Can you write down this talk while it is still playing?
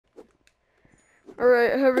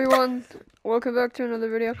Alright everyone, welcome back to another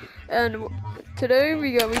video. And today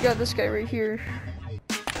we got this guy right here.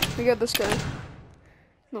 We got this guy.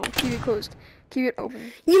 No, keep it closed. Keep it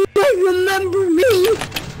open. You might remember me.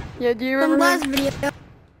 Yeah, do you remember from last him? video?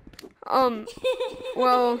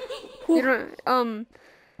 Well, you don't,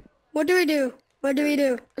 What do we do? What do we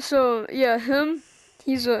do? so yeah, him,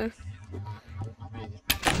 he's a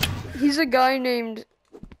guy named,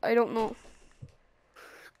 I don't know.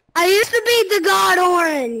 I used to be the God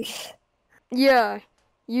Orange. Yeah,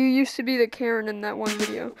 you used to be the Karen in that one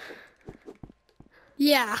video.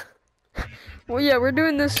 Yeah. Well, yeah, we're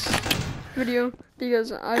doing this video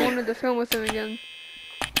because I wanted to film with him again.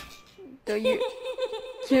 So yeah,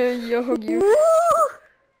 I'll hug you.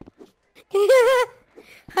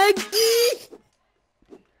 Huggy.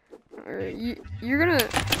 Alright, you're gonna,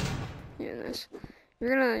 yeah, nice.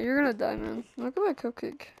 You're gonna die, man. Look at my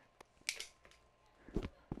cupcake.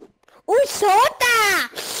 Oh, soda.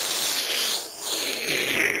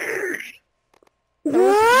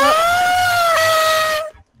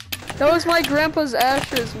 That was my grandpa's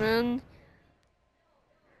ashes, man.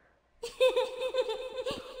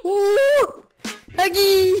 Ooh,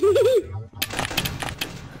 Huggy.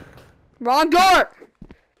 Wrong door!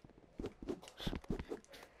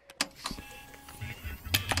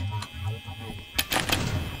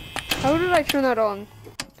 How did I turn that on?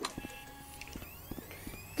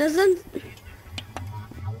 Doesn't.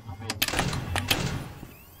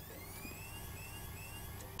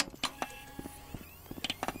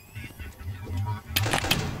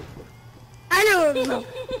 I know it was.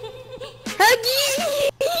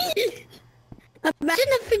 Huggy. Imagine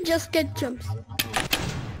if we just get jumps.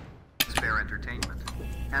 Spare entertainment.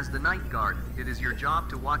 As the night guard, it is your job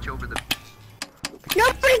to watch over the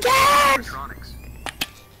Nobody cares. electronics.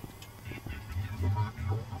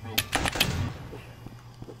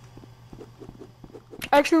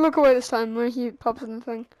 Actually, look away this time when he pops in the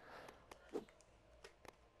thing.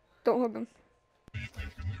 Don't hug him.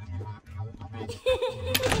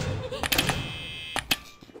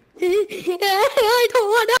 I don't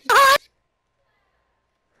want to hide.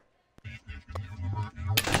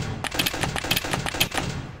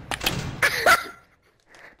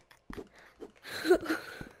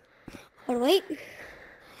 Oh, wait.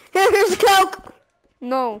 Here's Coke.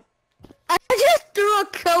 No. I just threw a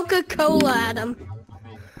Coca-Cola at him.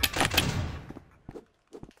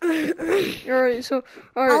 Alright, so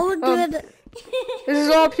I'll do alright. it. This is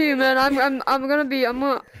all up to you, man. I'm gonna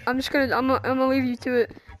leave you to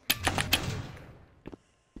it.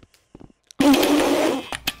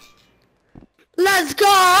 Let's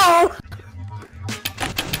go.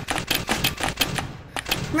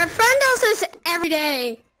 My friend does this every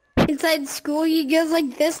day. Inside school, he goes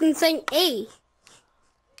like this and saying "A."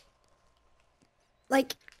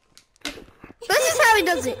 Like, this is how he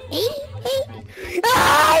does it. A, A.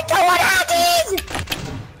 Ah, I don't want Huggies!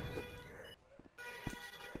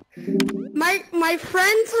 My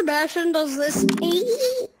friend Sebastian does this. A.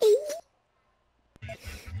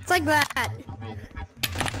 It's like that.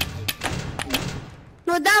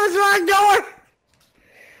 No, that was the wrong door.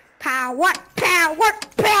 Power, power,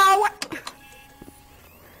 power.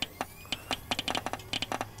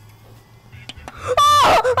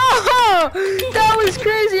 Oh, that was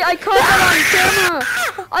crazy! I caught that on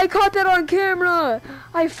camera! I caught that on camera!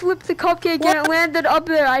 I flipped the cupcake and it landed up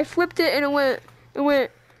there. I flipped it and it went, and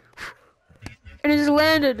it just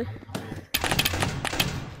landed.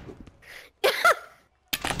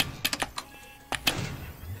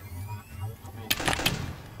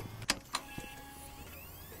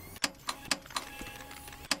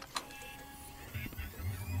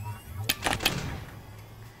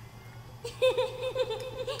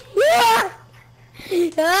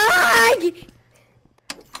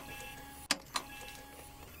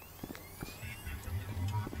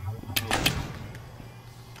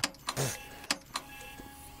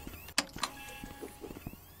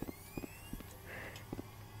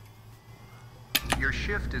 Your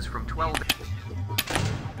shift is from 12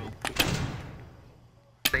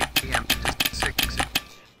 a.m. to 6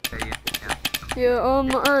 a.m. Yeah,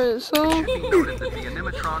 alright, so. It should be noted that the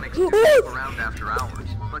animatronics do move around after hours,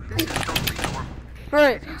 but this is totally normal.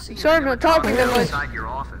 Alright, sorry I'm not talking that much. Inside your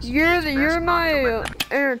office, You're it's best not to my let them-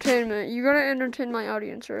 entertainment. You gotta entertain my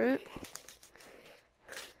audience, right?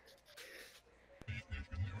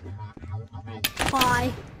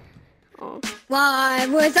 Why? Oh. Why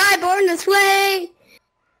was I born this way?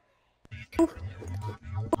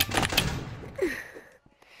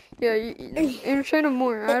 Yeah, you entertain them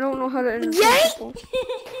more. I don't know how to entertain Yay! people.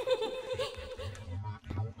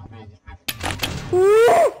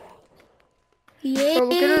 Ooh. Yeah. Bro,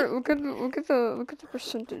 look at her. Look at the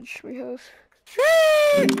percentage we have.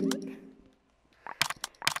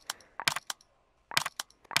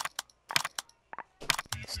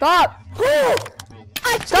 Stop!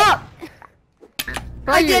 Stop!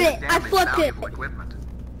 I did you. it. I flipped it. Valuable equipment.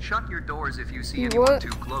 Shut your doors if you see You anyone what? too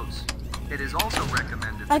close. It is also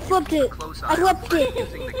recommended I that you flipped keep a it. close I eye on flipped threats it.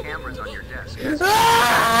 using the cameras on your desk. as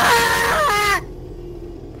Ah!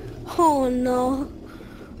 Oh no.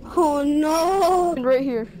 Oh no. And right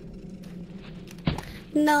here.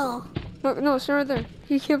 No. No, stand right there.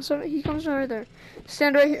 He comes right there.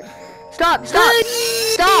 Stand right here. Stop! Stop!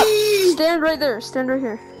 Stop! Stand right there. Stand right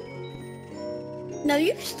here. No,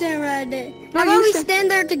 you can stand right there. No, How you about we stand-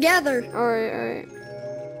 stand there together? Alright.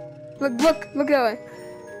 Look that way.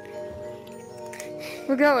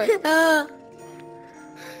 Look that way.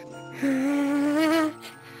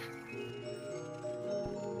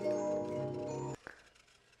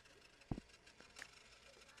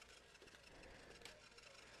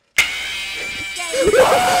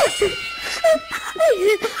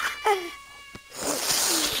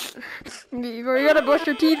 You gotta brush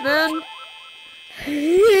your teeth, man.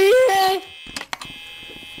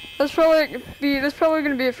 That's probably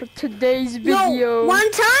gonna be it for today's video. Yo,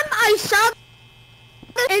 one time I saw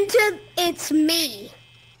into it's me.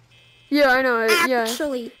 Yeah, I know.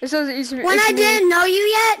 Actually, It says it's me. when I didn't know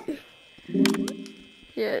you yet,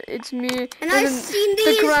 Yeah, it's me. and I then seen the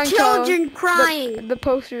these crying children child, crying. The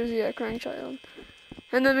posters, yeah, crying child.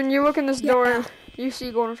 And then when you look in this door, you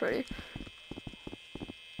see Golden Freddy.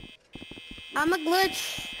 I'm a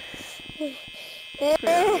glitch.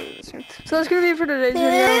 So that's gonna be it for today's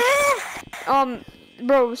video.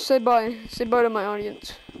 Bro, say bye. Say bye to my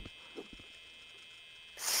audience.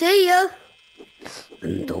 See ya.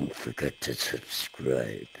 And don't forget to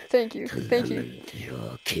subscribe Thank you. to Thank you. Lemon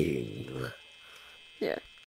Your King. Yeah.